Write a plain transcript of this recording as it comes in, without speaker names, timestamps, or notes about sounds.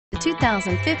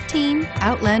2015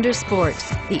 Outlander Sport.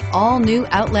 The all-new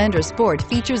Outlander Sport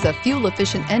features a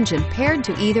fuel-efficient engine paired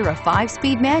to either a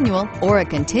 5-speed manual or a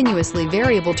continuously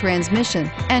variable transmission,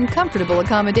 and comfortable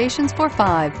accommodations for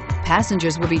 5.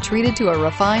 Passengers will be treated to a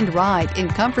refined ride in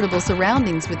comfortable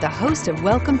surroundings with a host of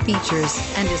welcome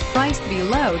features, and is priced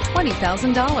below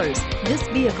 $20,000. This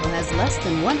vehicle has less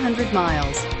than 100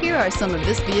 miles. Here are some of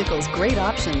this vehicle's great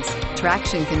options: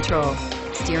 traction control,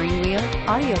 steering wheel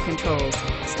audio controls,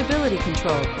 stability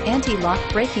control, anti-lock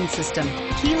braking system,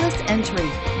 keyless entry,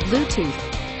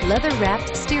 Bluetooth,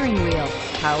 leather-wrapped steering wheel,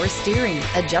 power steering,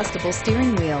 adjustable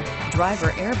steering wheel,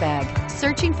 driver airbag.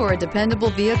 Searching for a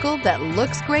dependable vehicle that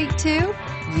looks great too?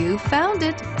 You found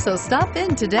it, so stop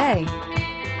in today.